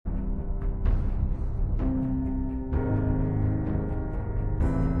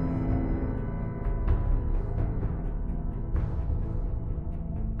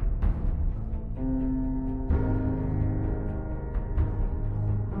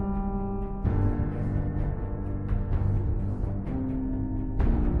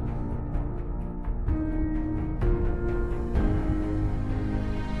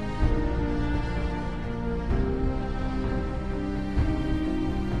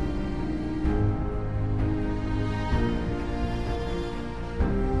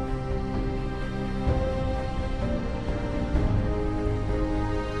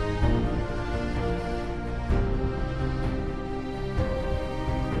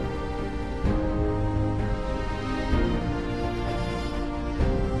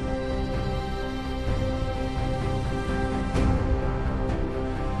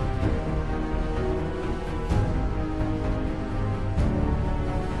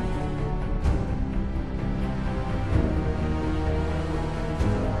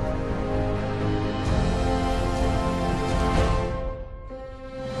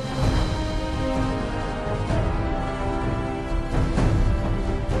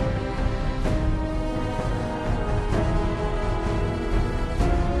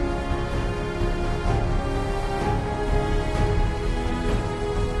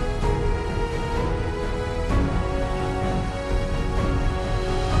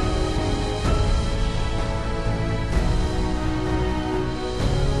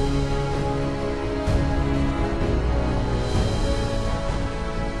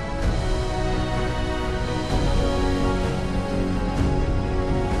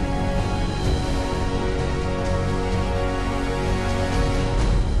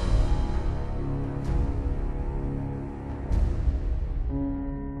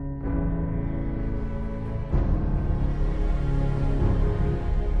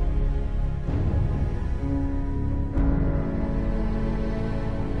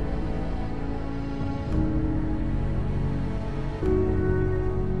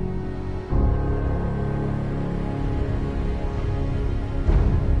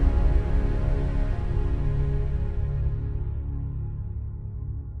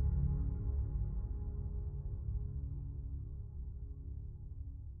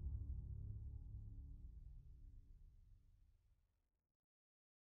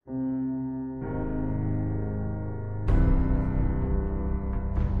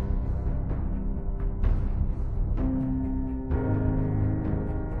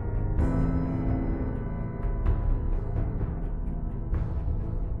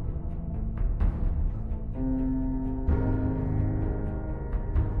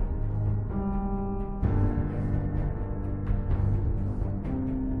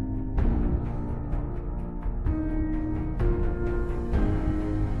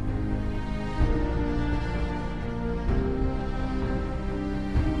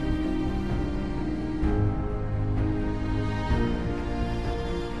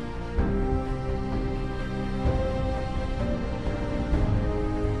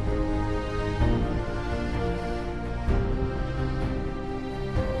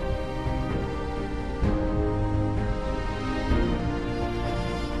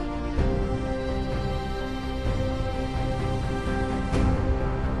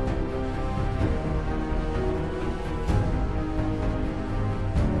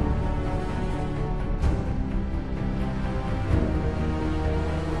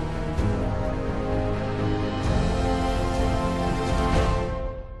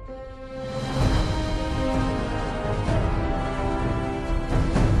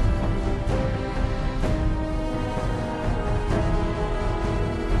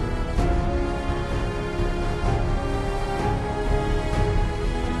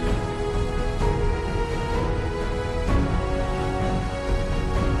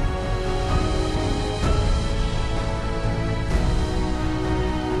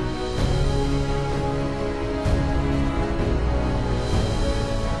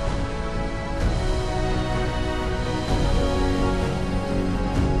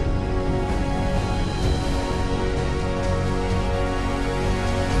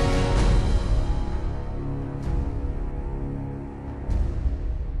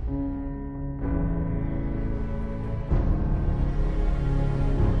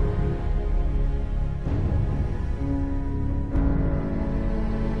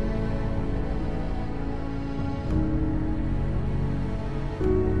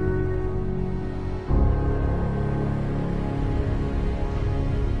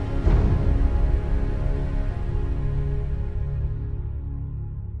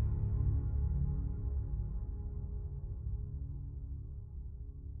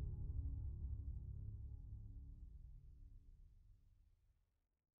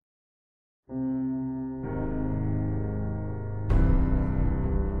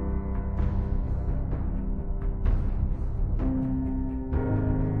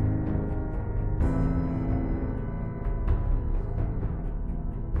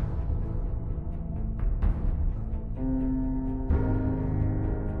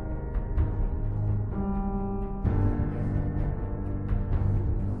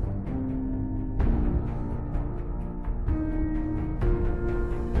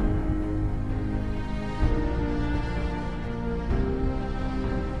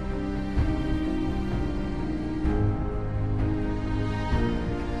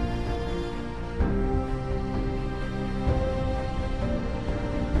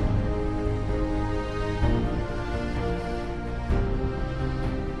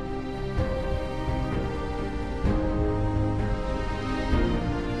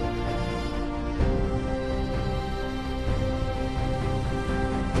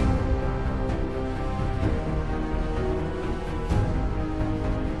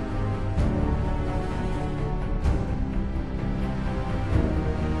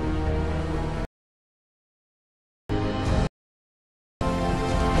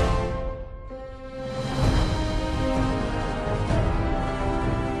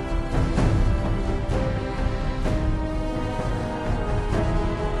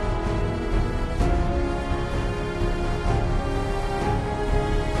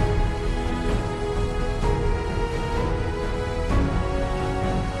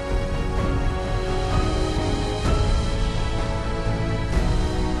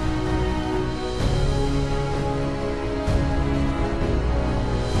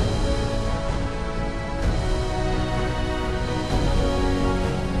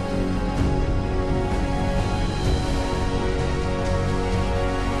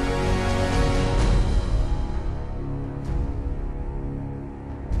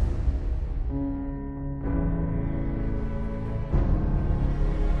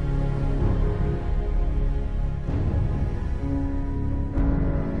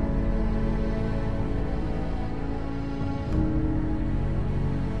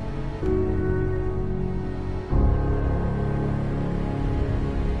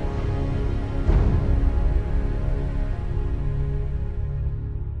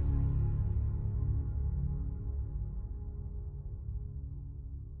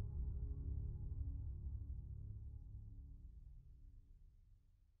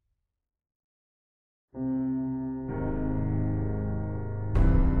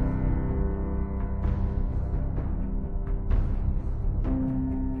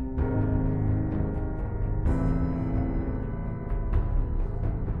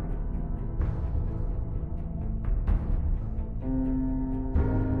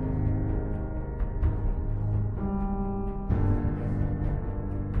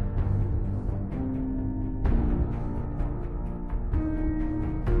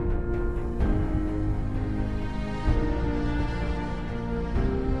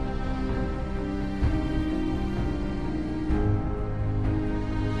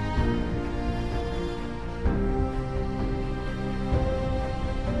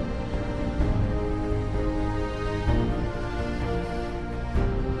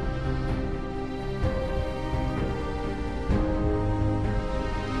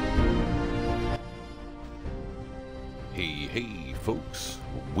Hey folks,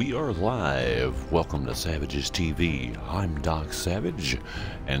 we are live. Welcome to Savages TV. I'm Doc Savage,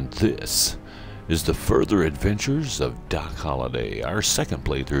 and this is the further adventures of DocHoliday, our second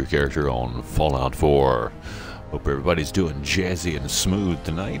playthrough character on Fallout 4. Hope everybody's doing jazzy and smooth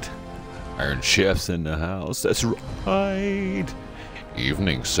tonight. Iron Chef's in the house. That's right.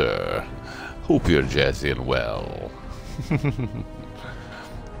 Evening, sir. Hope you're jazzy and well.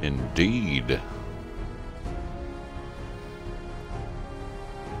 Indeed.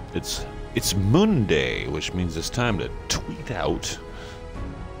 It's Monday, which means it's time to tweet out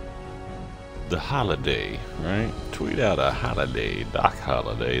the holiday, right? Tweet out a holiday,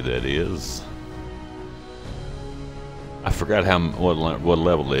 DocHoliday, that is. I forgot what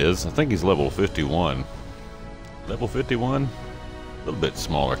level it is. I think he's level 51. Level 51? A little bit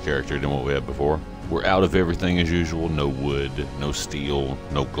smaller character than what we had before. We're out of everything as usual. No wood, no steel,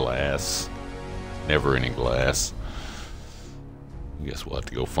 no glass. Never any glass. I guess we'll have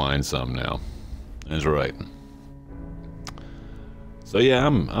to go find some now. That's right. So yeah,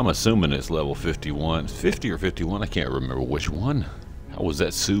 I'm assuming it's level 51. 50 or 51, I can't remember which one. How was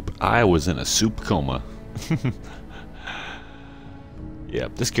that soup? I was in a soup coma. Yeah,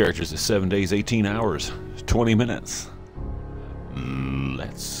 this character's at 7 days, 18 hours, 20 minutes.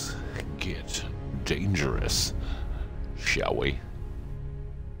 Let's get dangerous, shall we?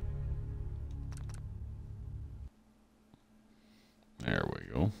 There we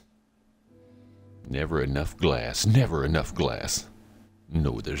go. Never enough glass. Never enough glass.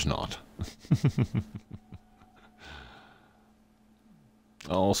 No, there's not.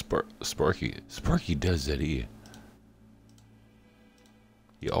 Oh, Sparky. Sparky does that. He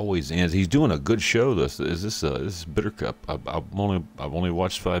always ends. He's doing a good show. This is Bitter Cup. I've only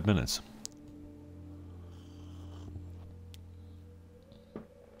watched 5 minutes.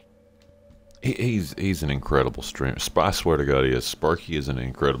 He's an incredible streamer. I swear to God, he is. Sparky is an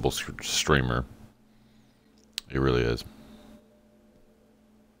incredible streamer. He really is.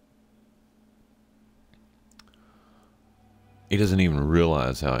 He doesn't even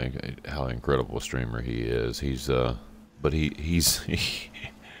realize how incredible a streamer he is. But he's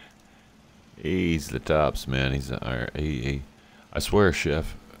the tops, man. I swear,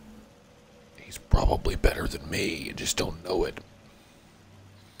 Chef, he's probably better than me. You just don't know it.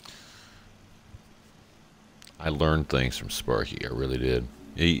 I learned things from Sparky, I really did.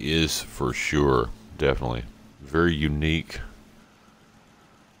 He is, for sure, definitely, very unique.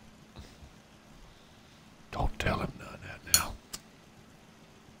 Don't tell him none of that now.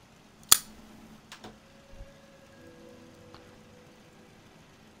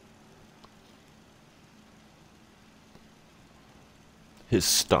 His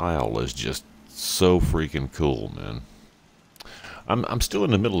style is just so freaking cool, man. I'm still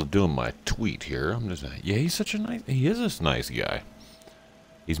in the middle of doing my tweet here. I'm just yeah, he is a nice guy.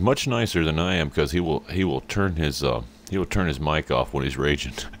 He's much nicer than I am because he will turn his mic off when he's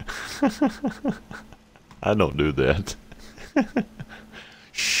raging. I don't do that.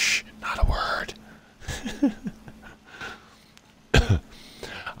 Shh, not a word.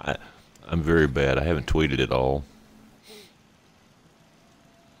 I'm very bad. I haven't tweeted at all.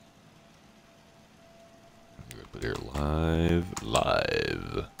 Here, live,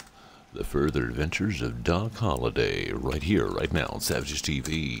 the further adventures of DocHoliday, right here, right now on Savages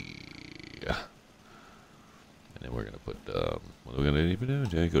TV. And then we're gonna put, what are we gonna even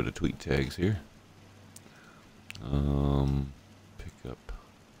do? Go to tweet tags here. Pick up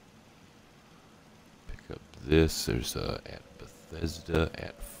this. There's at Bethesda,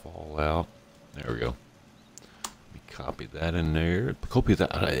 at Fallout. There we go. Let me copy that in there. Copy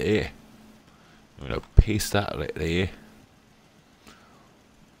that. I'm going to paste that right there.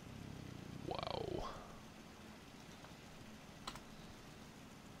 Wow.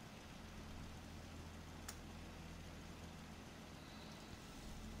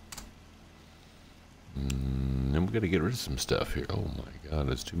 we got to get rid of some stuff here. Oh my God,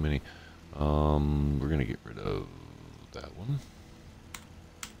 there's too many. We're gonna get rid of that one.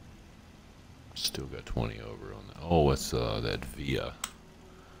 Still got 20 over on that. Oh, it's that Via.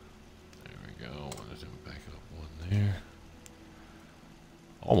 There we go. Let's back up one there.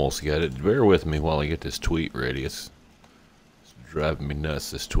 Almost got it. Bear with me while I get this tweet ready. It's driving me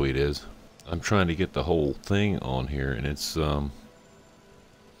nuts, this tweet is. I'm trying to get the whole thing on here, and it's I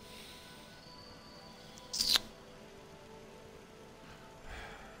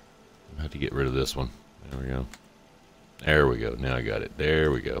have to get rid of this one. There we go. There we go. Now I got it. There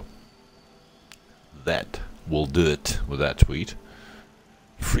we go. That will do it with that tweet.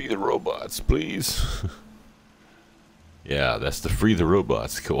 Free the robots, please. Yeah, that's the Free the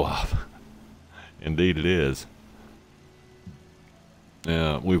Robots co-op. Indeed it is.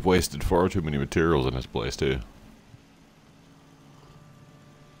 Yeah, we've wasted far too many materials in this place too.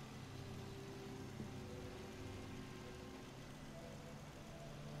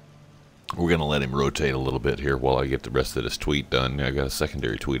 We're going to let him rotate a little bit here while I get the rest of this tweet done. I got a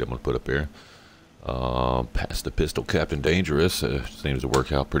secondary tweet I'm going to put up here. Past the pistol, Captain Dangerous. Seems to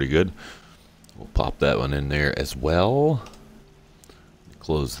work out pretty good. We'll pop that one in there as well.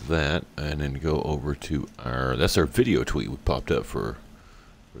 Close that and then go over to our, that's our video tweet we popped up for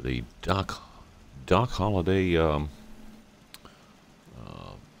the DocHoliday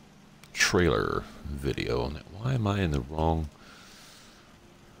trailer video on that. Why am I in the wrong?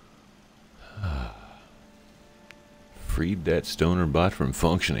 Freed that stoner bot from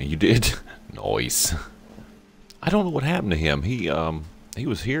functioning. You did? Nice. I don't know what happened to him. He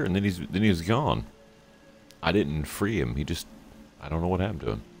was here and then he was gone. I didn't free him. He just, I don't know what happened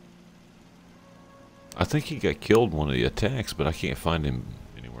to him. I think he got killed in one of the attacks, but I can't find him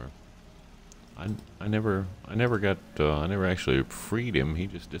anywhere. I never actually freed him. He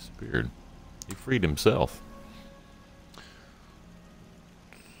just disappeared. He freed himself.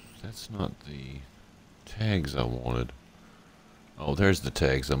 That's not the tags I wanted. Oh, there's the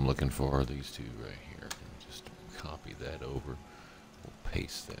tags I'm looking for. These two right here. Just copy that over. We'll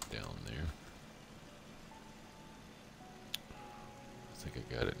paste that down there. I think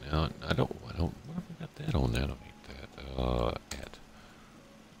I got it now. I don't, what have I got that on there? I don't need that.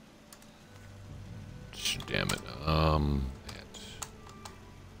 Damn it.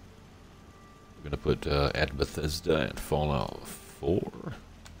 We're gonna put at Bethesda and Fallout 4.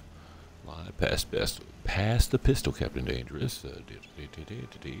 Live past the pistol, Captain Dangerous. There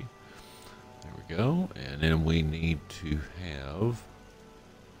we go. And then we need to have.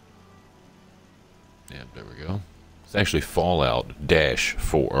 Yeah, there we go. It's actually Fallout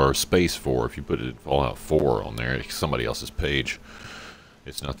 -4 or space 4. If you put it in Fallout 4 on there, it's somebody else's page.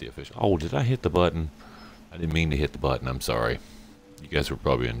 It's not the official. Oh, did I hit the button? I didn't mean to hit the button. I'm sorry. You guys were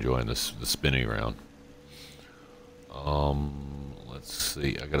probably enjoying this, the spinning around. Let's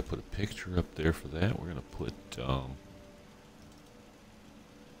see. I gotta put a picture up there for that. We're gonna put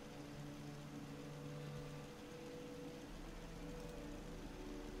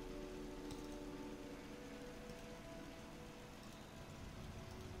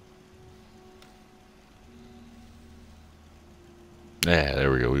yeah,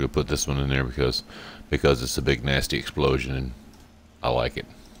 there we go. We'll put this one in there because it's a big nasty explosion and I like it.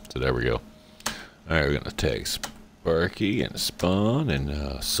 So there we go. Alright, we're gonna tag Sparky and Spawn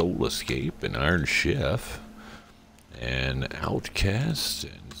and Soul Escape and Iron Chef and Outcast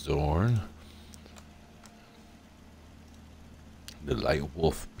and Zorn. The Light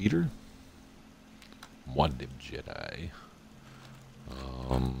Wolf Beater. Wadib Jedi.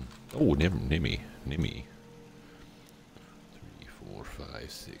 Oh, Nimmy. 3, 4,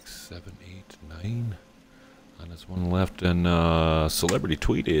 5, 6, 7, 8, 9. There's one left, and celebrity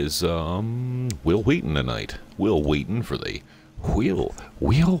tweet is Will Wheaton tonight. Will Wheaton for the Will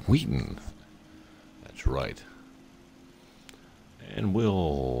Wheaton. That's right. And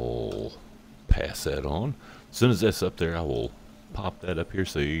we'll pass that on. As soon as that's up there, I will pop that up here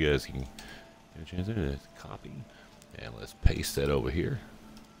so you guys can get a chance to copy. And let's paste that over here.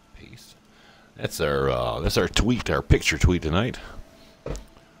 Paste. That's our tweet, our picture tweet tonight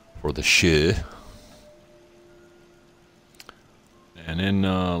for the show. And then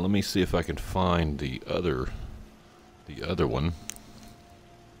let me see if I can find the other one.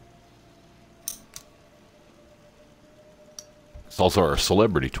 It's also our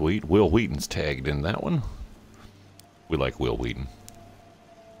celebrity tweet. Will Wheaton's tagged in that one. We like Will Wheaton.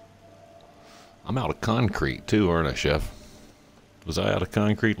 I'm out of concrete too, aren't I, Chef? Was I out of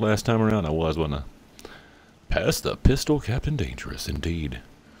concrete last time around? I was, wasn't I? Past the pistol, Captain Dangerous, indeed.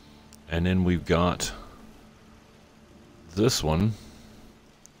 And then we've got this one.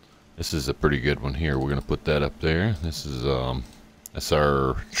 This is a pretty good one here. We're gonna put that up there. This is that's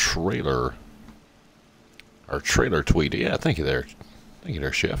our trailer tweet. Yeah, thank you there. Thank you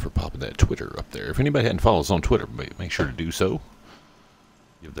there, Chef, for popping that Twitter up there. If anybody hadn't followed us on Twitter, make sure to do so.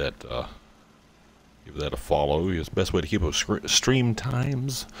 Give that a follow. It's the best way to keep up stream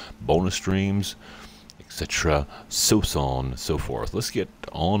times, bonus streams, etc. So on and so forth. Let's get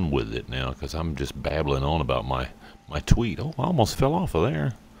on with it now, because I'm just babbling on about my tweet. Oh, I almost fell off of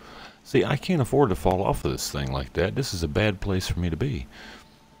there. See, I can't afford to fall off of this thing like that. This is a bad place for me to be.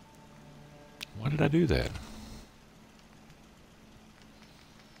 Why did I do that?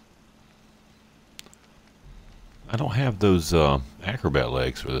 I don't have those acrobat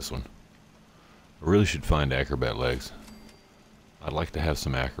legs for this one. I really should find acrobat legs. I'd like to have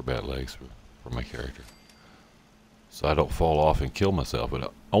some acrobat legs for my character, so I don't fall off and kill myself.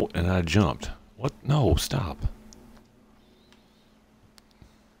 But oh, and I jumped. What? No, stop.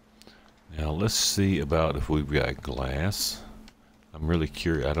 Now let's see about if we've got glass. I'm really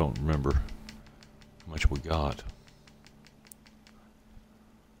curious. I don't remember how much we got.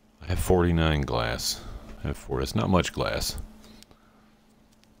 I have 49 glass. I have 4. It's not much glass.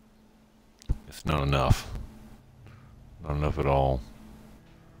 It's not enough. Not enough at all.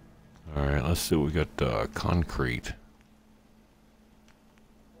 Alright, let's see what we got. Concrete.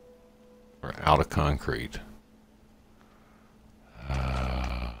 We're out of concrete.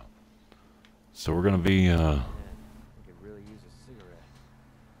 So we're gonna be I could really use a cigarette.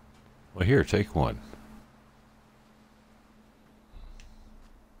 Well, here, take one.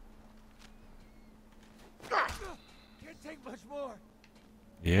 Can't take much more.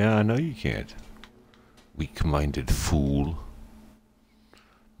 Yeah, I know you can't. Weak-minded fool.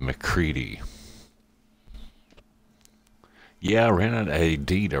 McCready. Yeah, I ran out of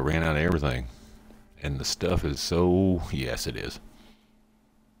indeed. I ran out of everything. And the stuff is so... Yes, it is.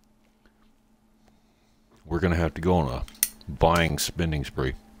 We're going to have to go on a buying spending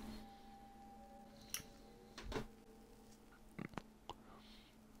spree.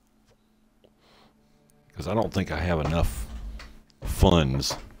 Because I don't think I have enough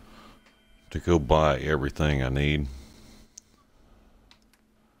funds to go buy everything I need.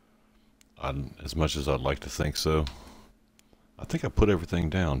 As much as I'd like to think so. I think I put everything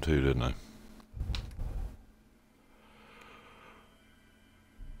down too, didn't I?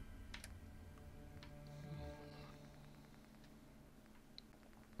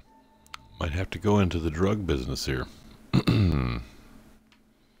 Might have to go into the drug business here.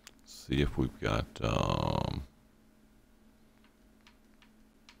 See if we've got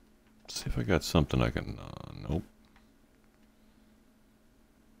see if I got something I can nope.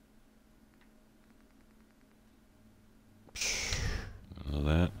 None of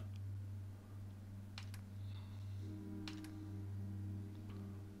that.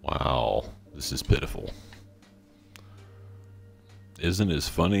 Wow, this is pitiful. Isn't as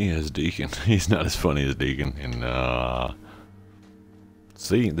funny as Deacon. He's not as funny as Deacon. And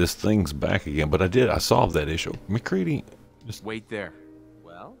see, this thing's back again. But I solved that issue. McCready, just wait there.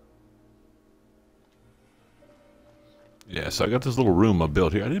 Well? Yeah, so I got this little room I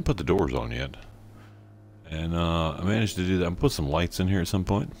built here. I didn't put the doors on yet. And I managed to do that. I put some lights in here at some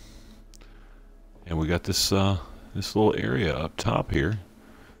point. And we got this this little area up top here.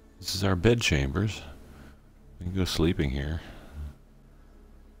 This is our bed chambers. We can go sleeping here.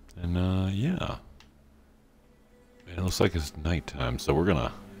 And yeah. And it looks like it's nighttime, so we're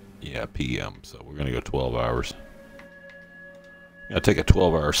gonna, yeah, PM, so we're gonna go 12 hours. Gonna take a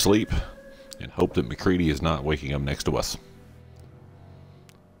 12-hour sleep and hope that McCready is not waking up next to us.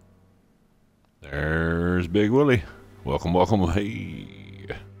 There's Big Willie. Welcome, welcome. Hey,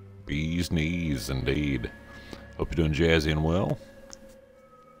 bee's knees, indeed. Hope you're doing jazzy and well.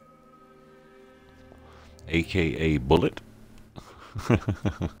 AKA Bullet.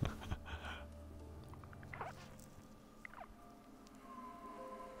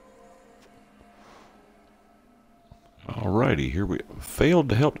 Alrighty, here we failed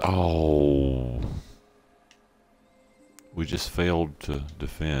to help. Oh, we just failed to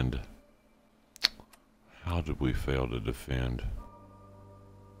defend. How did we fail to defend?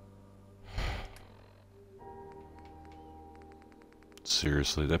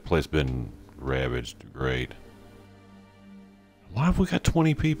 Seriously, that place been ravaged. Great. Why have we got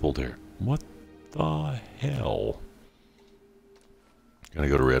 20 people there? What the hell? Gonna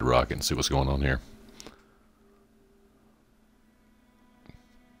go to Red Rocket and see what's going on here.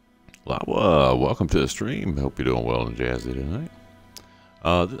 Welcome to the stream. Hope you're doing well and jazzy tonight.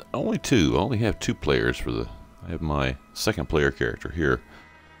 Only two. I only have 2 players for the... I have my second player character here.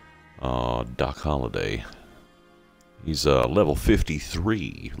 DocHoliday. He's level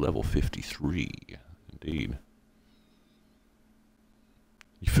 53. Level 53. Indeed.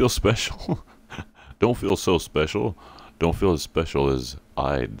 You feel special? Don't feel so special. Don't feel as special as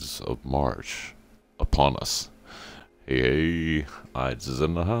Ides of March upon us. Hey, Ides is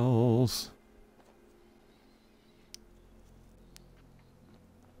in the house.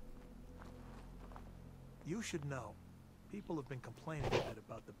 You should know. People have been complaining a bit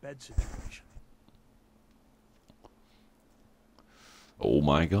about the bed situation. Oh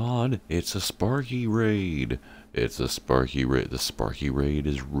my god, it's a Sparky raid. It's a Sparky raid. The Sparky raid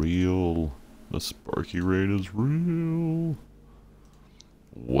is real. The Sparky raid is real.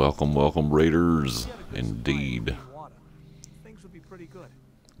 Welcome, welcome, raiders. Indeed. Things would be pretty good.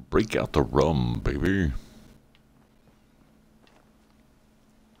 Break out the rum, baby.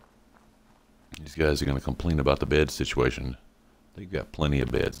 These guys are going to complain about the bed situation. They've got plenty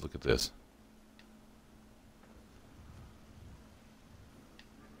of beds. Look at this.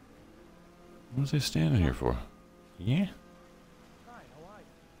 What are they standing here for? Yeah? Hi, how are you?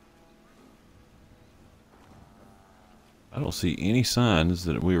 I don't see any signs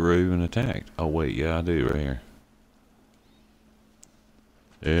that we were even attacked. Oh wait, yeah I do right here.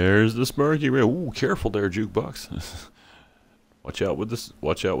 There's the Sparky raid. Ooh, careful there, jukebox. Watch out with this.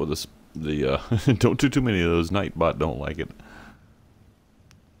 Watch out with this. Don't do too many of those. Nightbot don't like it.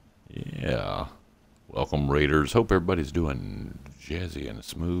 Yeah. Welcome, raiders. Hope everybody's doing jazzy and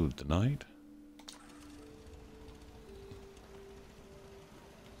smooth tonight.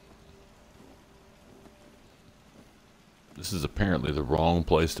 This is apparently the wrong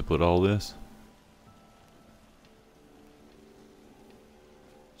place to put all this.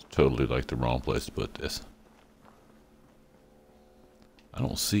 It's totally like the wrong place to put this. I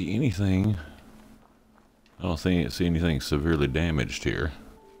don't see anything. I don't see anything severely damaged here.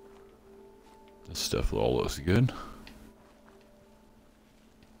 This stuff all looks good.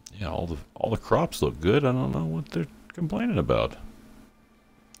 Yeah, all the crops look good. I don't know what they're complaining about.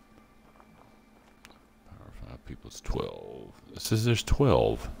 Power 5 people is 12. It says there's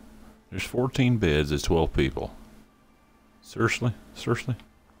 12. There's 14 beds. There's 12 people. Seriously? Seriously?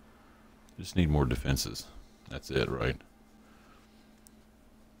 Just need more defenses. That's it, right?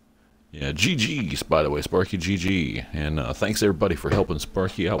 Yeah, GG's, by the way, Sparky GG. And thanks everybody for helping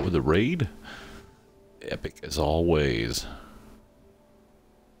Sparky out with the raid. Epic as always.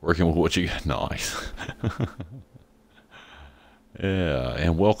 Working with what you got. Nice. Yeah,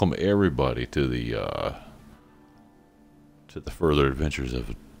 and welcome everybody to the further adventures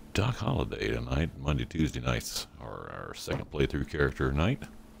of DocHoliday tonight. Monday, Tuesday nights are our second playthrough character night.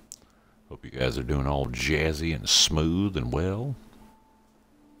 Hope you guys are doing all jazzy and smooth and well.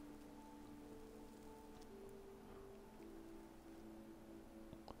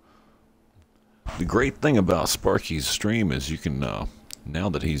 The great thing about Sparky's stream is you can, now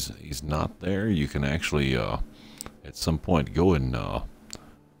that he's not there, you can actually, at some point, go and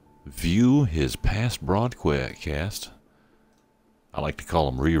view his past broadcast. I like to call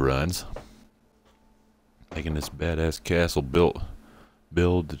them reruns. Making this badass castle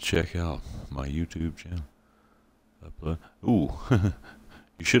build to check out my YouTube channel. Ooh,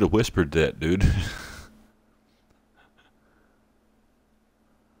 you should have whispered that, dude.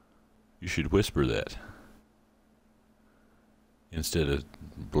 You should whisper that instead of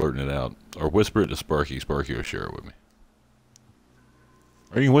blurting it out, or whisper it to Sparky. Sparky will share it with me,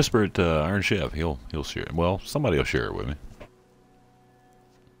 or you can whisper it to Iron Chef. He'll share it. Well, somebody will share it with me.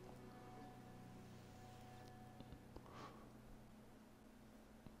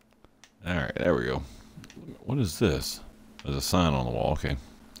 All right, there we go. What is this? There's a sign on the wall. Okay.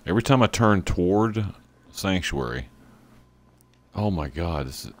 Every time I turn toward Sanctuary. Oh my God!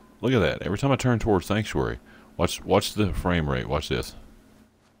 This is. Look at that. Every time I turn towards Sanctuary, watch the frame rate. Watch this.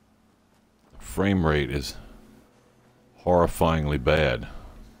 The frame rate is horrifyingly bad.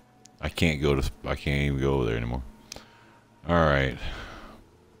 I can't even go over there anymore. All right.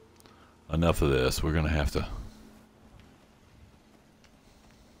 Enough of this. We're going to have to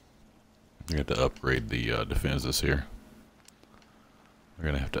upgrade the defenses here. We're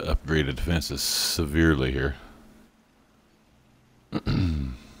going to have to upgrade the defenses severely here.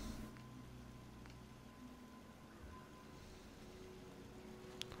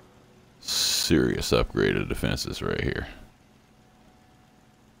 Serious upgrade of defenses right here.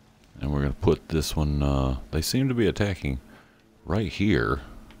 And we're going to put this one, they seem to be attacking right here.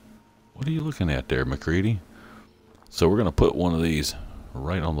 What are you looking at there, McCready? So we're going to put one of these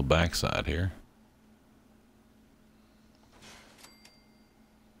right on the back side here.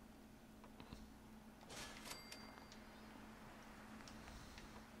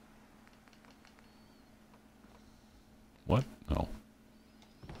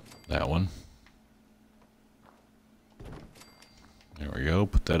 That one. There we go.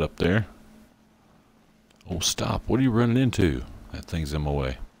 Put that up there. Oh, stop. What are you running into? That thing's in my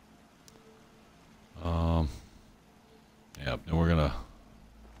way. Yeah, and we're gonna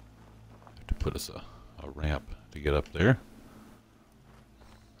have to put us a ramp to get up there.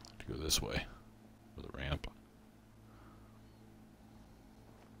 To go this way for the ramp.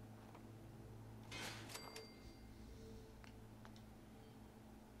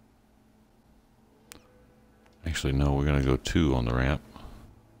 Actually, no, we're gonna go 2 on the ramp.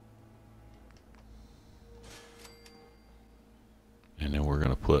 And then we're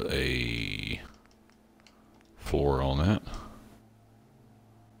gonna put a floor on that.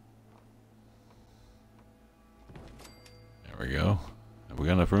 There we go. Have we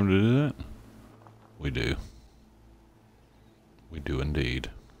got enough room to do that? We do. We do indeed.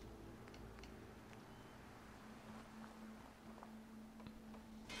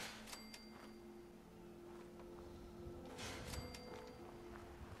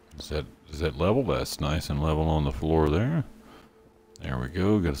 Is that level? That's nice and level on the floor there. There we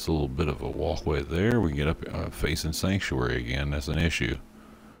go. Got us a little bit of a walkway there. We can get up facing sanctuary again. That's an issue.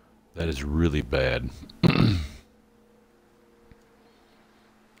 That is really bad.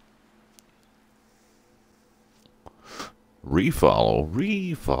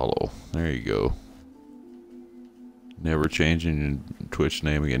 Refollow. There you go. Never changing your Twitch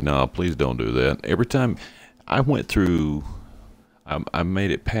name again. No, please don't do that. Every time I went through, I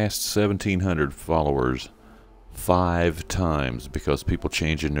made it past 1,700 followers 5 times because people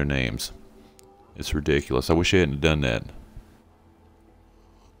changing their names. It's ridiculous. I wish I hadn't done that.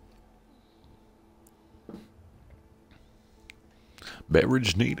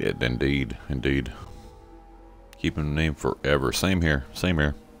 Beverage needed, indeed, indeed. Keeping the name forever. Same here, same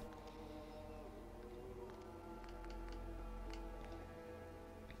here.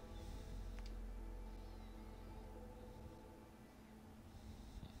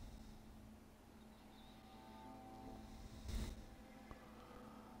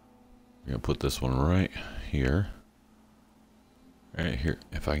 I'm gonna put this one right here. Right here.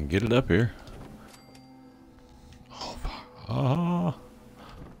 If I can get it up here. Oh,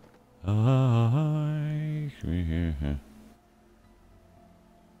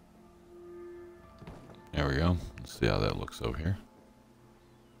 there we go. Let's see how that looks over here.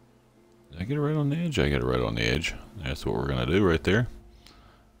 Did I get it right on the edge? I get it right on the edge. That's what we're gonna do right there.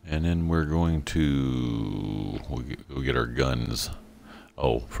 And then we're going to we'll get our guns.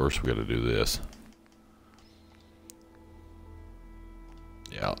 Oh, first we got to do this.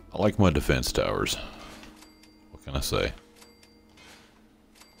 Yeah, I like my defense towers. What can I say?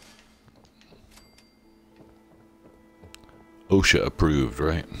 OSHA approved,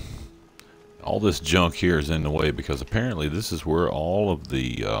 right? All this junk here is in the way because apparently this is where all of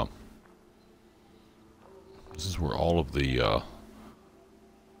the This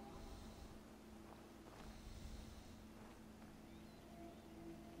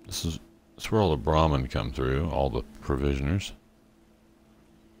is where all the Brahmin come through, all the provisioners.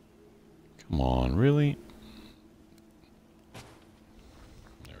 Come on, really?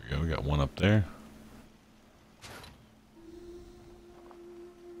 There we go, we got one up there.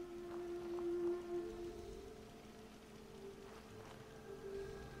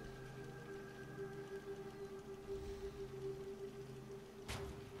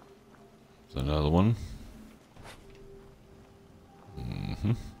 There's another one.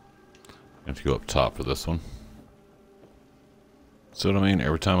 I have to go up top for this one. See what I mean?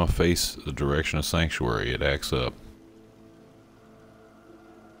 Every time I face the direction of sanctuary, it acts up.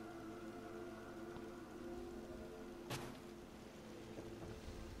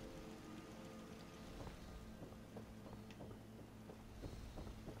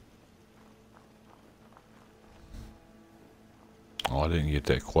 Oh, I didn't get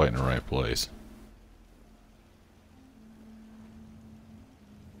that quite in the right place.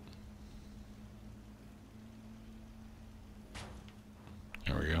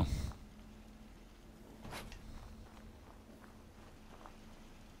 There we go.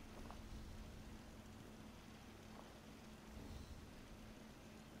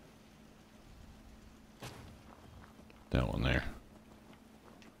 That one there.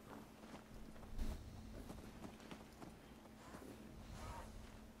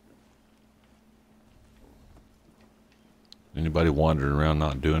 Anybody wandering around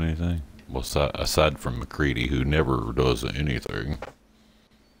not doing anything? Well, aside from McCready, who never does anything.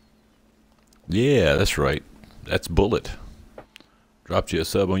 Yeah, that's right. That's Bullet. Dropped you a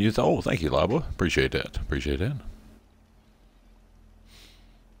sub on you. Oh, thank you, Lava. Appreciate that. Appreciate that.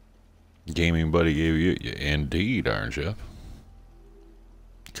 Gaming Buddy gave you indeed, Iron Chef.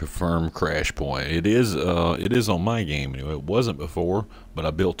 Confirm crash point. It is on my game anyway. It wasn't before, but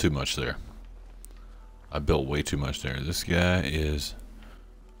I built too much there. I built way too much there. This guy is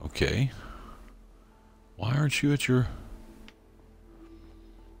okay. Why aren't you at your...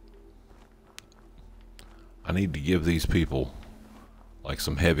 I need to give these people like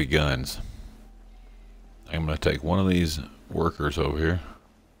some heavy guns. I'm going to take one of these workers over here.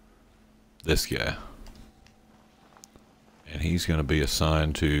 This guy. And he's going to be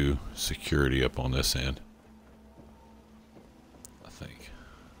assigned to security up on this end. I think.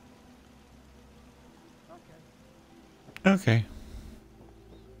 Okay.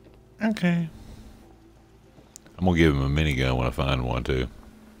 Okay. I'm going to give him a minigun when I find one too.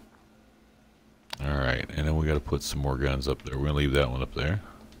 Alright, and then we got to put some more guns up there. We're going to leave that one up there.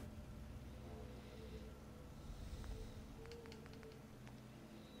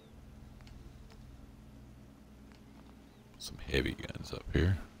 Some heavy guns up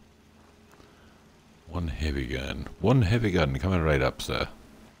here. One heavy gun. One heavy gun coming right up, sir.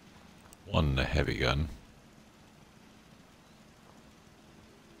 One heavy gun.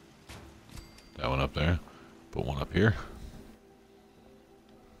 That one up there. Put one up here.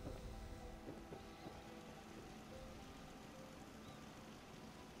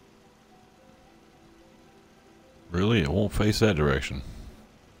 Really? It won't face that direction.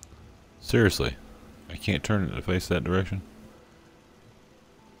 Seriously. I can't turn it to face that direction.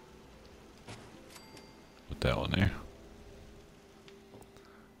 Put that one there.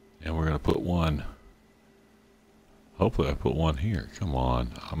 And we're going to put one. Hopefully I put one here. Come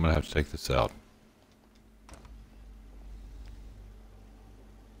on. I'm going to have to take this out.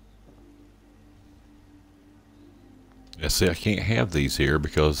 Yeah, see, I can't have these here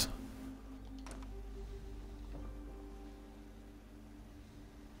because...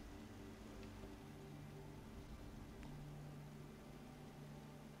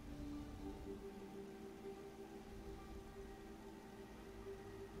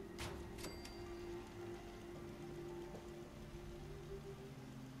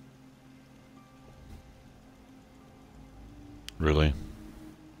 Really?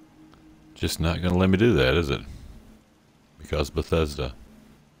 Just not going to let me do that, is it? Because Bethesda.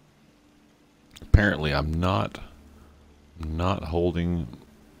 Apparently I'm not holding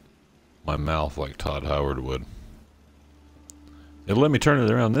my mouth like Todd Howard would. It'll let me turn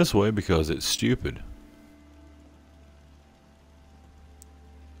it around this way because it's stupid.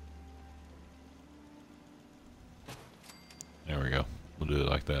 There we go. We'll do it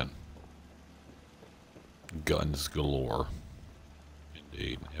like that. Guns galore.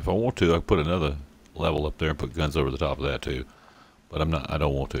 Indeed. If I want to, I can put another level up there and put guns over the top of that too. But I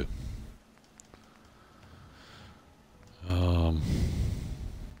don't want to.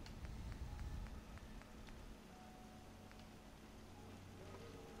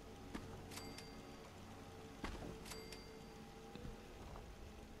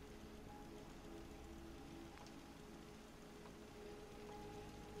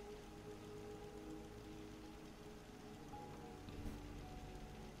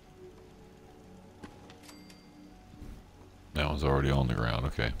 That one's already on the ground,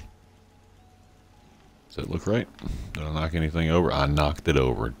 okay. Does that look right? Did I knock anything over? I knocked it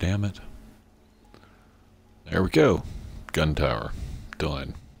over, damn it. There we go. Gun tower.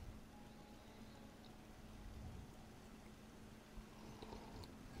 Done.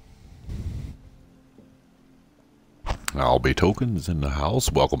 I'll be tokens in the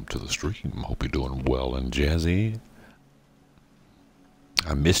house. Welcome to the stream. Hope you're doing well and jazzy.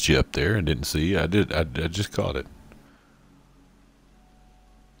 I missed you up there and didn't see you. I just caught it.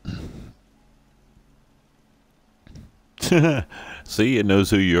 See, it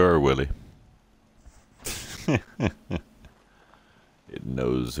knows who you are, Willie. It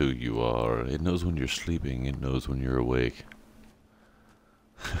knows who you are. It knows when you're sleeping. It knows when you're awake.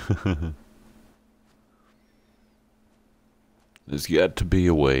 There's got to be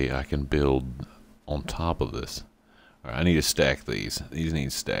a way I can build on top of this. All right, I need to stack these. These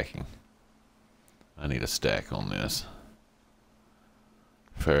need stacking. I need a stack on this.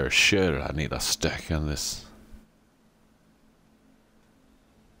 For sure, I need a stack on this.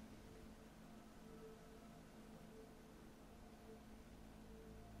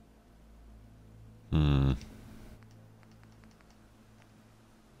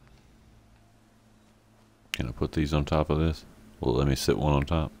 Can I put these on top of this? Well, let me sit one on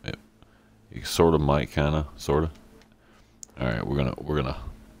top. It sort of might, kinda, sorta. All right, we're gonna.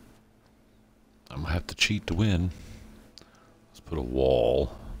 I'm gonna have to cheat to win. Let's put a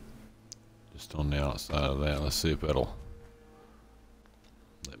wall just on the outside of that. Let's see if that'll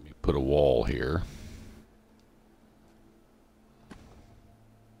let me put a wall here.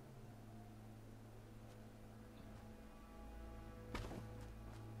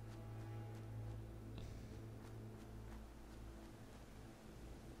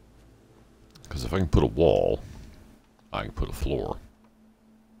 Because if I can put a wall, I can put a floor.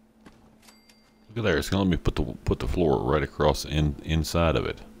 Look at there, it's gonna let me put the floor right across inside of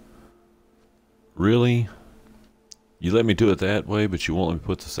it. Really? You let me do it that way, but you won't let me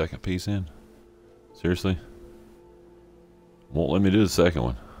put the second piece in? Seriously? Won't let me do the second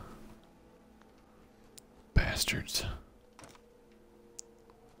one. Bastards.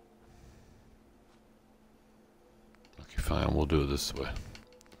 Okay, fine, we'll do it this way.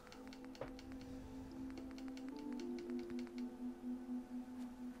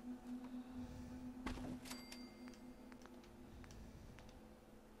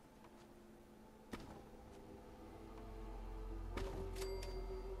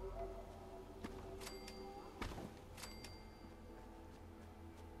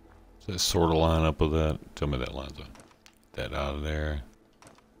 Does that sort of line up with that? Tell me that lines up. That out of there.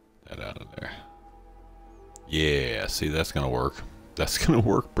 That out of there. Yeah, see, that's going to work. That's going to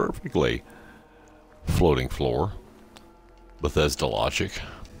work perfectly. Floating floor. Bethesda logic.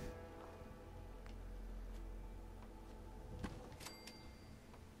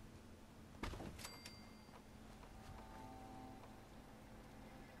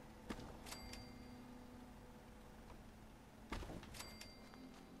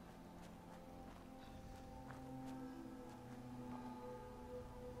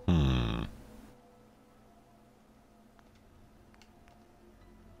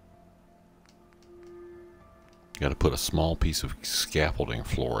 Got to put a small piece of scaffolding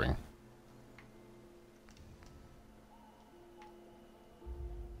flooring.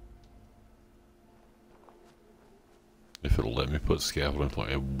 If it'll let me put scaffolding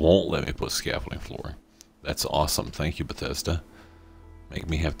flooring. It won't let me put scaffolding flooring. That's awesome. Thank you, Bethesda. Make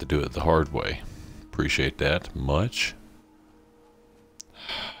me have to do it the hard way. Appreciate that much.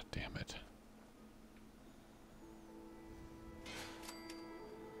 Damn it.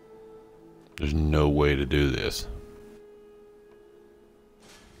 There's no way to do this.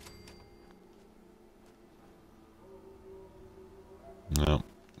 No.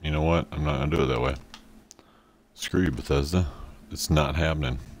 You know what? I'm not going to do it that way. Screw you, Bethesda. It's not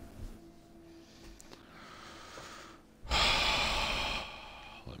happening.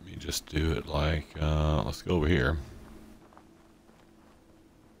 Let me just do it like, let's go over here.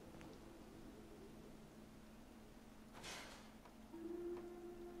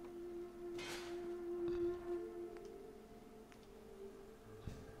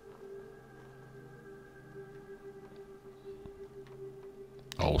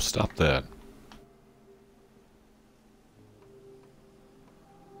 Oh, stop that.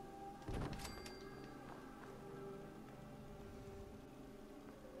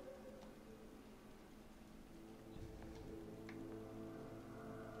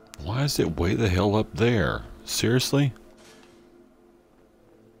 Why is it way the hell up there? Seriously?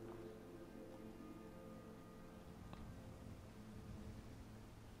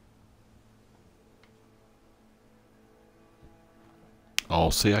 Oh,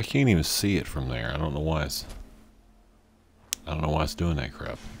 see, I can't even see it from there. I don't know why it's doing that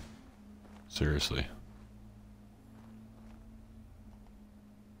crap. Seriously.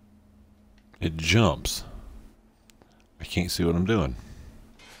 It jumps. I can't see what I'm doing.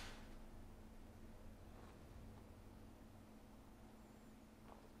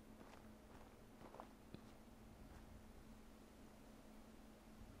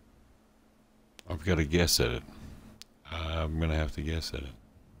 I've got to guess at it. I'm going to have to guess at it.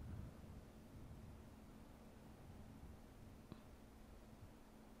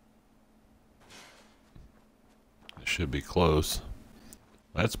 It should be close.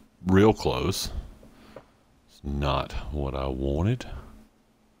 That's real close. It's not what I wanted.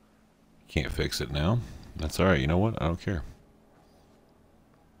 Can't fix it now. That's alright. You know what? I don't care.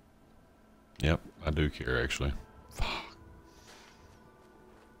 Yep, I do care actually. Fuck.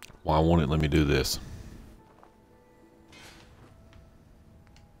 Why won't it let me do this?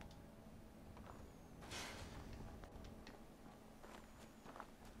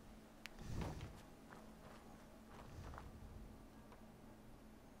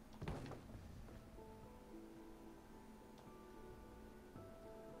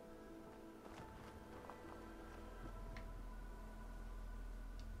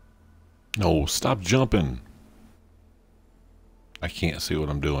 No, stop jumping. I can't see what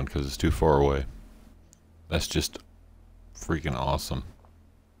I'm doing because it's too far away. That's just freaking awesome.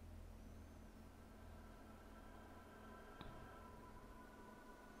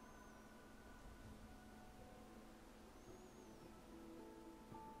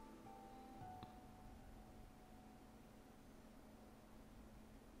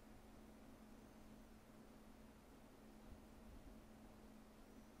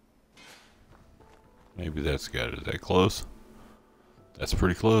 Maybe that's got it. Is that close? That's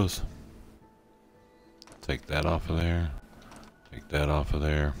pretty close. Take that off of there. Take that off of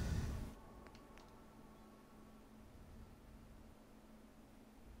there.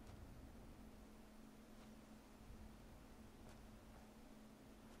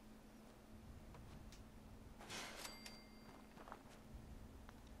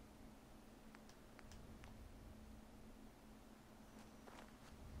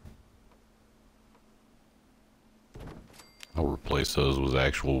 I'll replace those with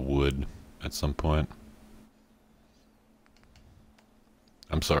actual wood at some point.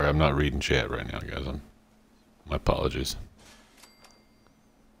 I'm sorry, I'm not reading chat right now, guys. My apologies.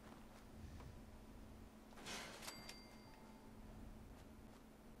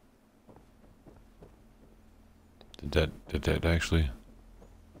 Did that actually?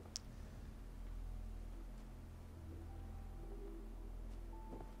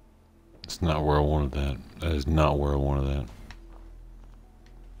 It's not where I wanted that. That is not where I wanted that.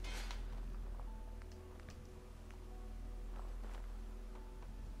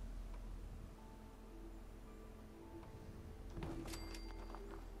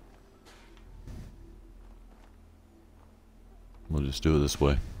 We'll just do it this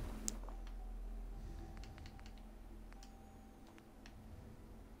way.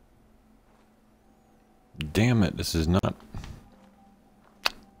 Damn it, this is not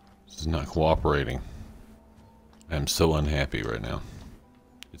cooperating. I'm so unhappy right now.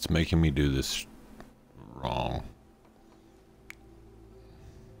 It's making me do this wrong.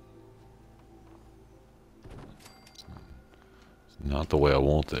 It's not the way I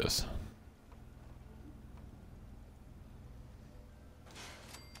want this.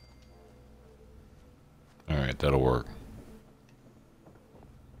 Alright, that'll work.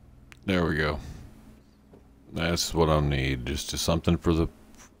 There we go. That's what I need. Just something for the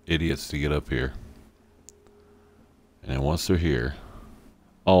idiots to get up here. And then once they're here...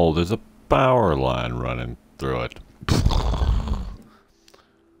 Oh, there's a power line running through it.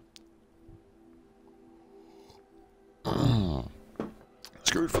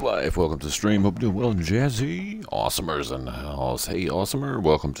 Screwed for life. Welcome to the stream. Hope you're doing well and jazzy. Awesomer's in the house. Hey, Awesomer.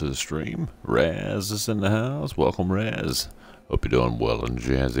 Welcome to the stream. Raz is in the house. Welcome, Raz. Hope you're doing well and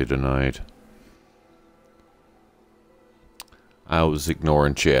jazzy tonight. I was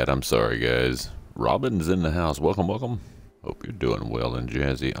ignoring chat. I'm sorry, guys. Robin's in the house. Welcome, welcome. Hope you're doing well and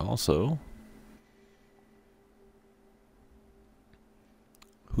jazzy. Also,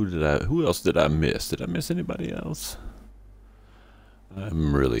 who else did I miss? Did I miss anybody else?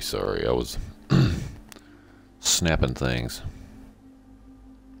 I'm really sorry. I was snapping things.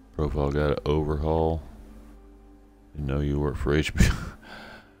 Profile got to overhaul. Didn't know you work for HBO.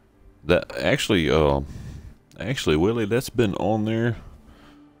 That actually, Willie, that's been on there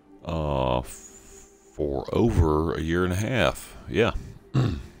for over a year and a half. Yeah.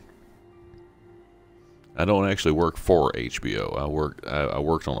 I don't actually work for HBO. I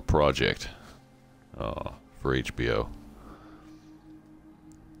worked on a project for HBO.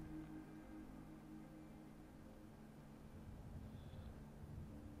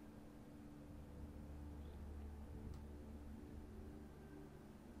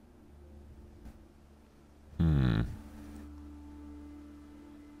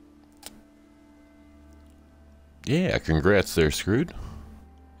 Yeah, congrats there, Screwed.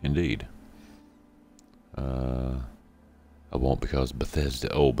 Indeed. I won't because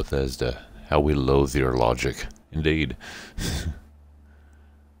Bethesda. Oh, Bethesda. How we loathe your logic. Indeed.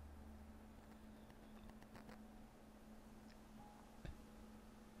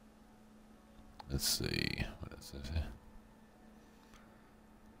 Let's see. What is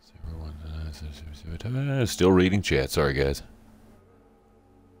this? Still reading chat. Sorry, guys.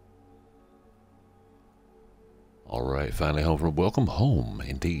 All right, finally home from welcome home,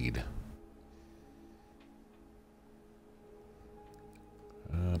 indeed.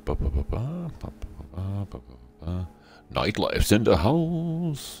 Nightlife's in the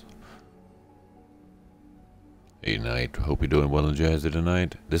house. Hey, Night. Hope you're doing well and jazzy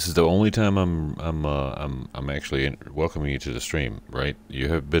tonight. This is the only time I'm actually welcoming you to the stream, right? You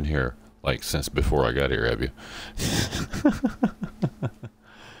have been here like since before I got here, have you?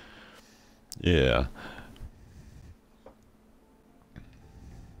 Yeah.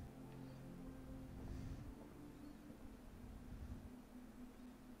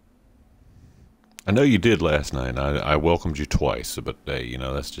 I know you did last night. I welcomed you twice, but hey, you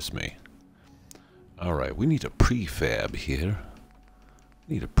know, that's just me. Alright, we need a prefab here.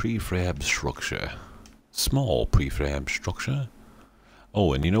 We need a prefab structure. Small prefab structure.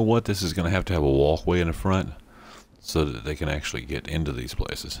 Oh, and you know what? This is going to have a walkway in the front so that they can actually get into these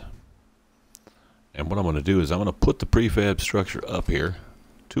places. And what I'm going to do is I'm going to put the prefab structure up here,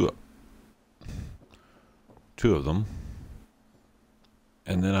 two of them,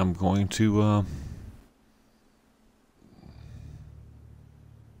 and then I'm going to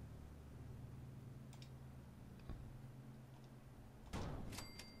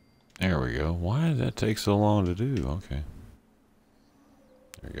there we go. Why did that take so long to do? Okay.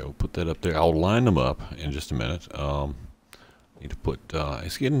 There we go. Put that up there. I'll line them up in just a minute. Need to put,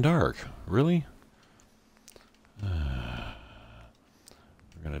 it's getting dark. Really? We're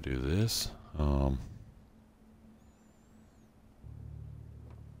going to do this.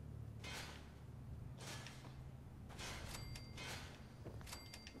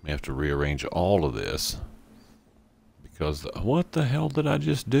 We have to rearrange all of this. Because, what the hell did I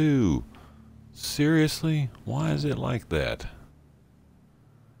just do? Seriously? Why is it like that?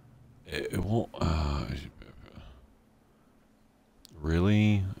 It won't,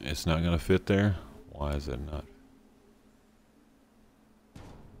 really? It's not going to fit there? Why is it not?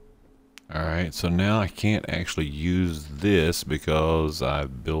 Alright, so now I can't actually use this because I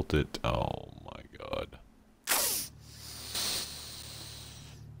built it. Oh my god.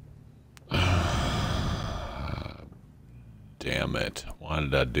 Damn it. Why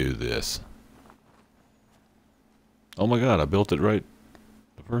did I do this? Oh my god, I built it right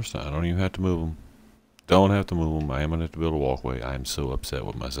the first time. I don't even have to move them. Don't have to move them. I am going to have to build a walkway. I am so upset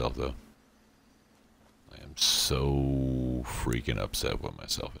with myself, though. I am so freaking upset with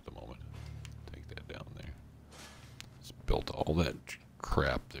myself at the moment. Take that down there. Just built all that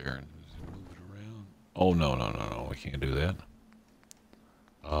crap there and move it around. Oh, no, no, no, no. We can't do that.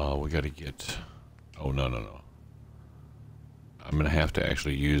 We got to get... Oh, no, no, no. I'm going to have to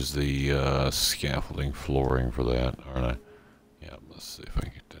actually use the scaffolding flooring for that, aren't I? Yeah, let's see if I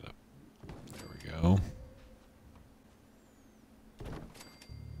can get that up. There we go.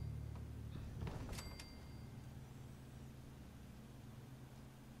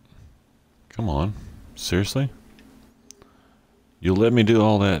 Come on. Seriously? You'll let me do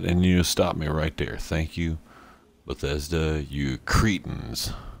all that and you stop me right there. Thank you, Bethesda, you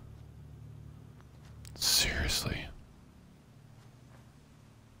cretins. Seriously.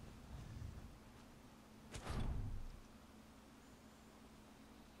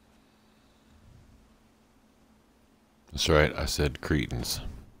 That's right, I said cretins.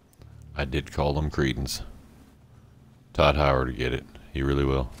 I did call them cretins. Todd Howard to get it. He really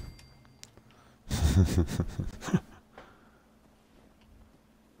will.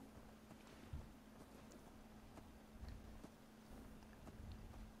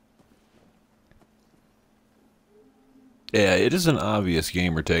 Yeah, it is an obvious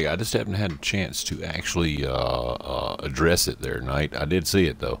gamer tag. I just haven't had a chance to actually address it there tonight. I did see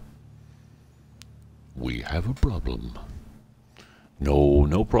it though. We have a problem. No,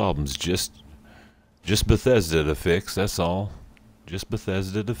 no problems. Just Bethesda to fix. That's all. Just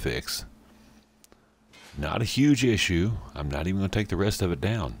Bethesda to fix. Not a huge issue. I'm not even going to take the rest of it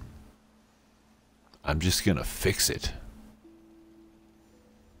down. I'm just going to fix it.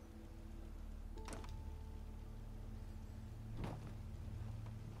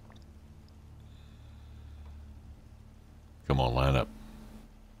 Come on, line up.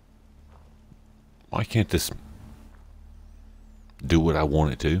 Why can't this do what I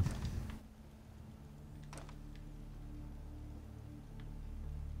want it to?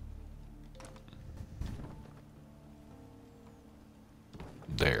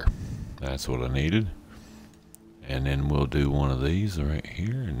 There. That's what I needed. And then we'll do one of these right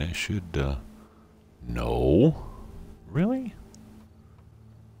here, and that should, no. Really?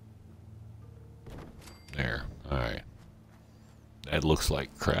 There. Alright. That looks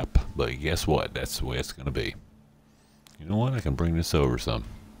like crap, but guess what? That's the way it's going to be. You know what? I can bring this over some.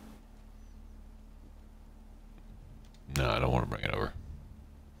 No, I don't want to bring it over.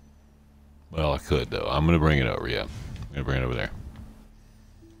 Well, I could, though. I'm going to bring it over, yeah. I'm going to bring it over there.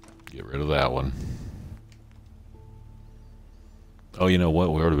 Get rid of that one. Oh, you know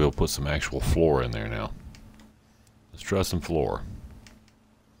what? We ought to be able to put some actual floor in there now. Let's try some floor.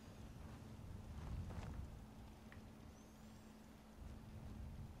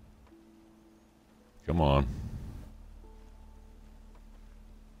 Come on.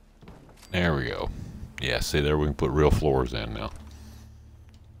 There we go. Yeah, see there, we can put real floors in now.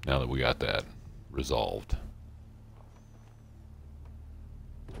 Now that we got that resolved.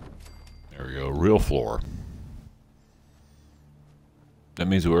 There we go, real floor. That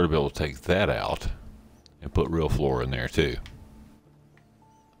means we're going to be able to take that out and put real floor in there too.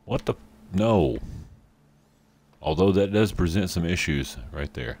 What the? No. Although that does present some issues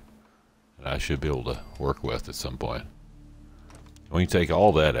right there that I should be able to work with at some point. We can take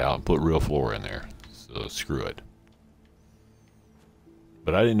all that out and put real floor in there. So screw it.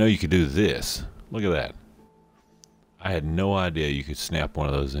 But I didn't know you could do this. Look at that. I had no idea you could snap one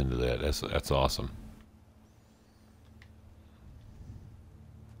of those into that. That's awesome.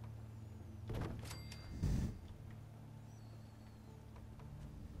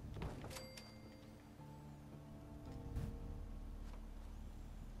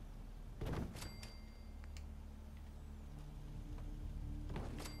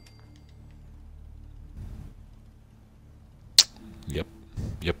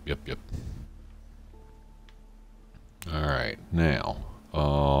 Yep. Alright, now,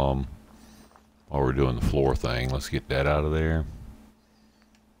 while we're doing the floor thing, let's get that out of there.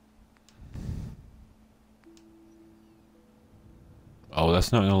 Oh,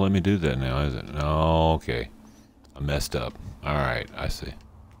 that's not going to let me do that now, is it? No, okay. I messed up. Alright, I see.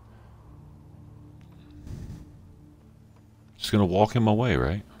 Just going to walk in my way,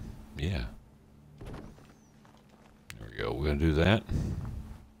 right? Yeah. There we go. We're going to do that.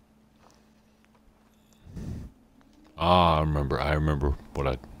 Ah, I remember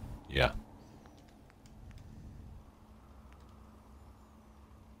what yeah.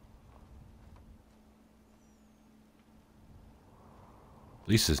 At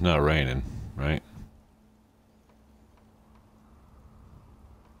least it's not raining, right?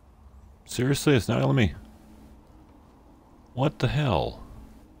 Seriously, it's not letting me. What the hell?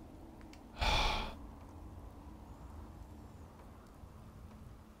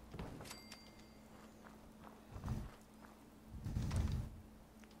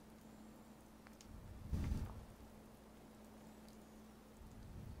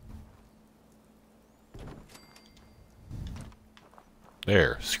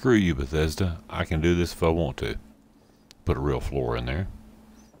 There, screw you, Bethesda. I can do this if I want to. Put a real floor in there.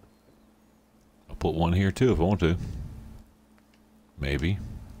 I'll put one here too if I want to. Maybe.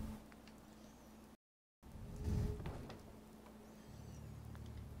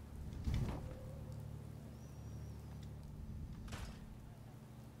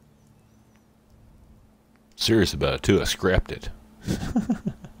 Serious about it too. I scrapped it.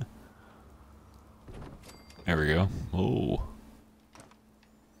 There we go. Oh.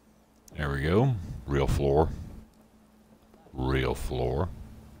 There we go. Real floor. Real floor.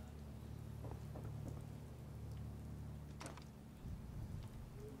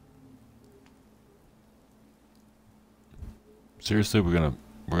 Seriously, we're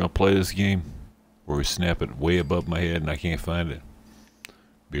gonna play this game where we snap it way above my head and I can't find it.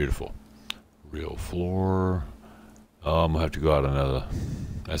 Beautiful. Real floor. Oh, I'm gonna have to go out another.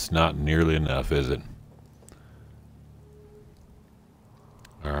 That's not nearly enough, is it?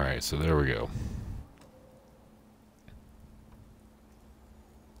 Alright, so there we go.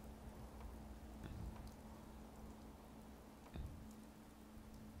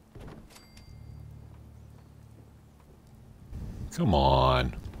 Come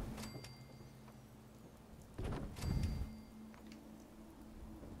on.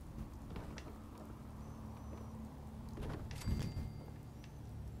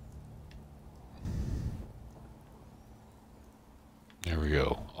 There we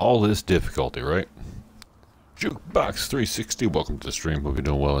go. All this difficulty, right? Jukebox 360, welcome to the stream. Hope you're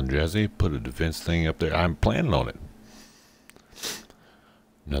doing well and jazzy. Put a defense thing up there. I'm planning on it.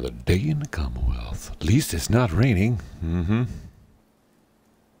 Another day in the Commonwealth. At least it's not raining. Mm-hmm.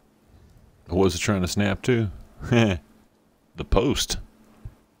 What was it trying to snap to? The post.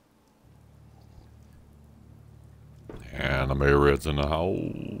 Anime Red's in the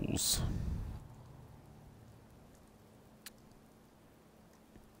house.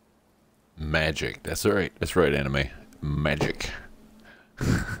 Magic. That's right. That's right, anime. Magic.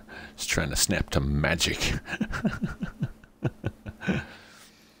 It's trying to snap to magic.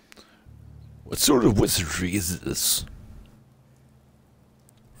 What sort of wizardry is this?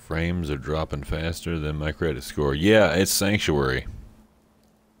 Frames are dropping faster than my credit score. Yeah, it's Sanctuary.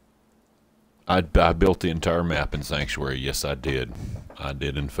 I built the entire map in Sanctuary. Yes, I did. I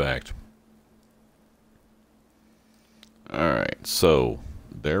did, in fact. Alright, so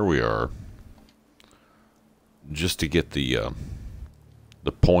there we are. Just to get the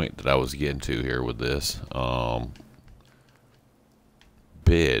point that I was getting to here with this,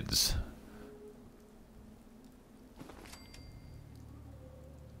 beds.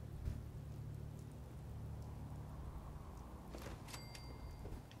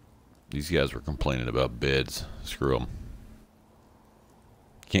 These guys were complaining about beds. Screw them.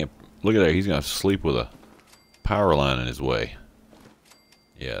 Can't look at that. He's gonna have to sleep with a power line in his way.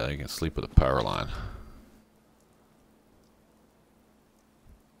 Yeah, they can sleep with a power line.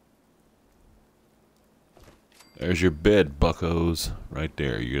 There's your bed, buckos. Right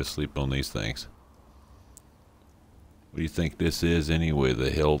there. You're gonna sleep on these things. What do you think this is anyway? The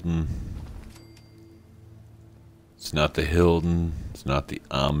Hilton? It's not the Hilton. It's not the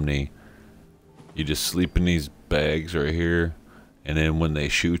Omni. You just sleep in these bags right here, and then when they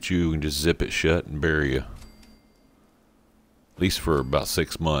shoot you, you can just zip it shut and bury you. At least for about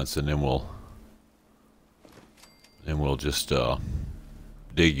 6 months, and then we'll just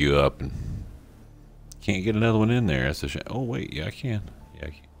dig you up. And can't get another one in there. That's a shame. Oh wait, yeah I can. Yeah, I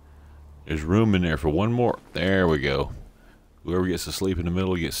can. There's room in there for one more. There we go. Whoever gets to sleep in the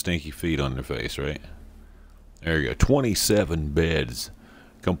middle gets stinky feet on their face, right? There you go. 27 beds.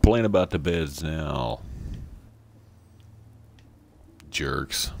 Complain about the beds now.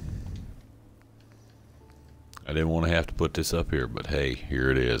 Jerks. I didn't want to have to put this up here, but hey, here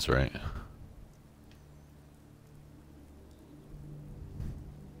it is, right?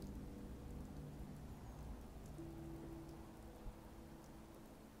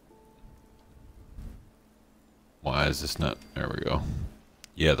 Why is this not... There we go.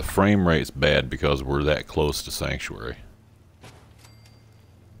 Yeah, the frame rate's bad because we're that close to Sanctuary.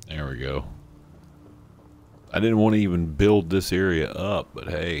 There we go. I didn't want to even build this area up, but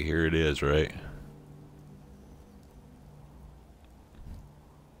hey, here it is, right?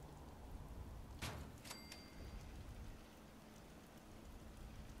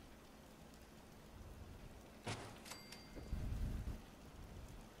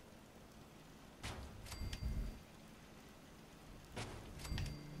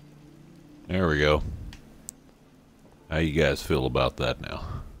 There we go. How you guys feel about that now?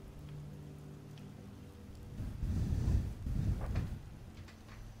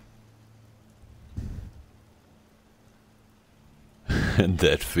 And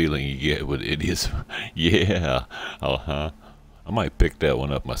that feeling you get with idiots. Yeah. I might pick that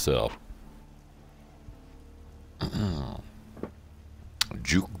one up myself.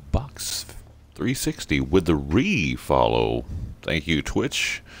 Jukebox 360 with the re-follow. Thank you,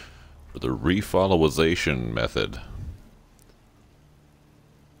 Twitch, for the refollowization method.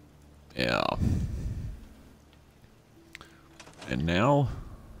 Yeah. And now,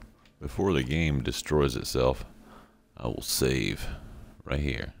 before the game destroys itself, I will save right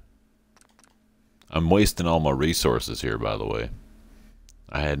here. I'm wasting all my resources here, by the way.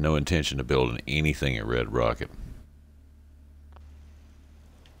 I had no intention of building anything at Red Rocket.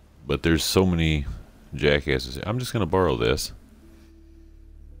 But there's so many jackasses. I'm just going to borrow this.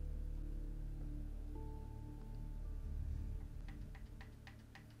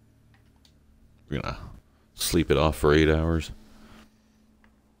 We're going to sleep it off for 8 hours.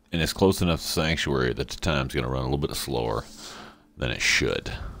 And it's close enough to Sanctuary that the time's going to run a little bit slower than it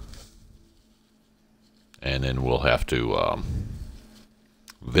should. And then we'll have to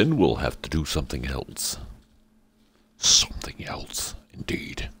do something else. Something else,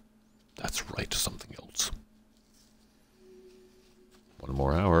 indeed. That's right, something else. One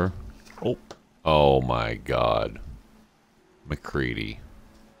more hour. Oh, oh my God, McCready.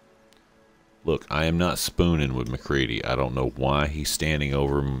 Look, I am not spooning with McCready. I don't know why he's standing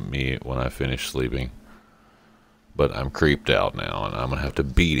over me when I finish sleeping. But I'm creeped out now, and I'm going to have to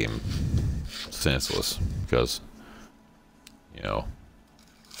beat him senseless. Because, you know,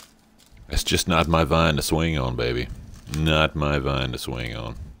 that's just not my vine to swing on, baby. Not my vine to swing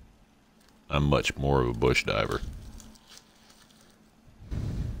on. I'm much more of a bush diver.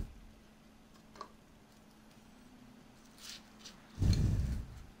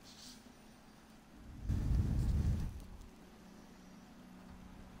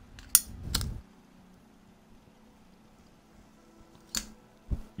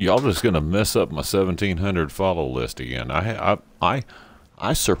 Y'all just gonna mess up my 1,700 follow list again. I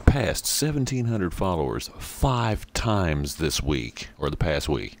surpassed 1,700 followers 5 times this week, or the past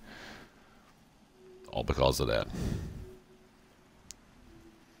week. All because of that.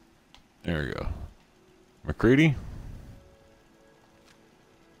 There we go. McCready?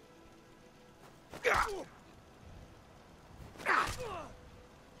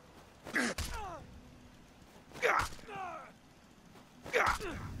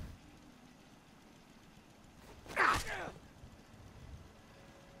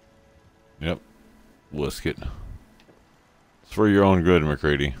 Yep. Whisk it. It's for your own good,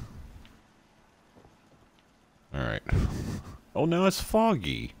 McCready. Alright. Oh, now it's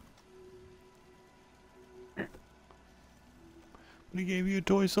foggy. But he gave you a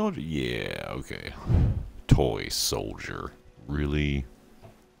toy soldier? Yeah, okay. Toy soldier. Really?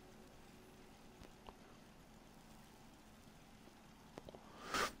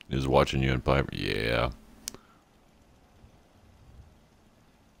 Is watching you and Piper? Yeah.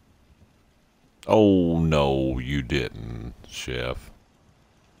 Oh, no, you didn't, Chef.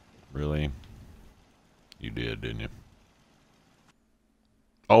 Really? You did, didn't you?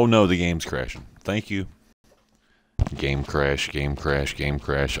 Oh no, the game's crashing. Thank you. Game crash, game crash, game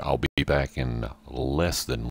crash. I'll be back in less than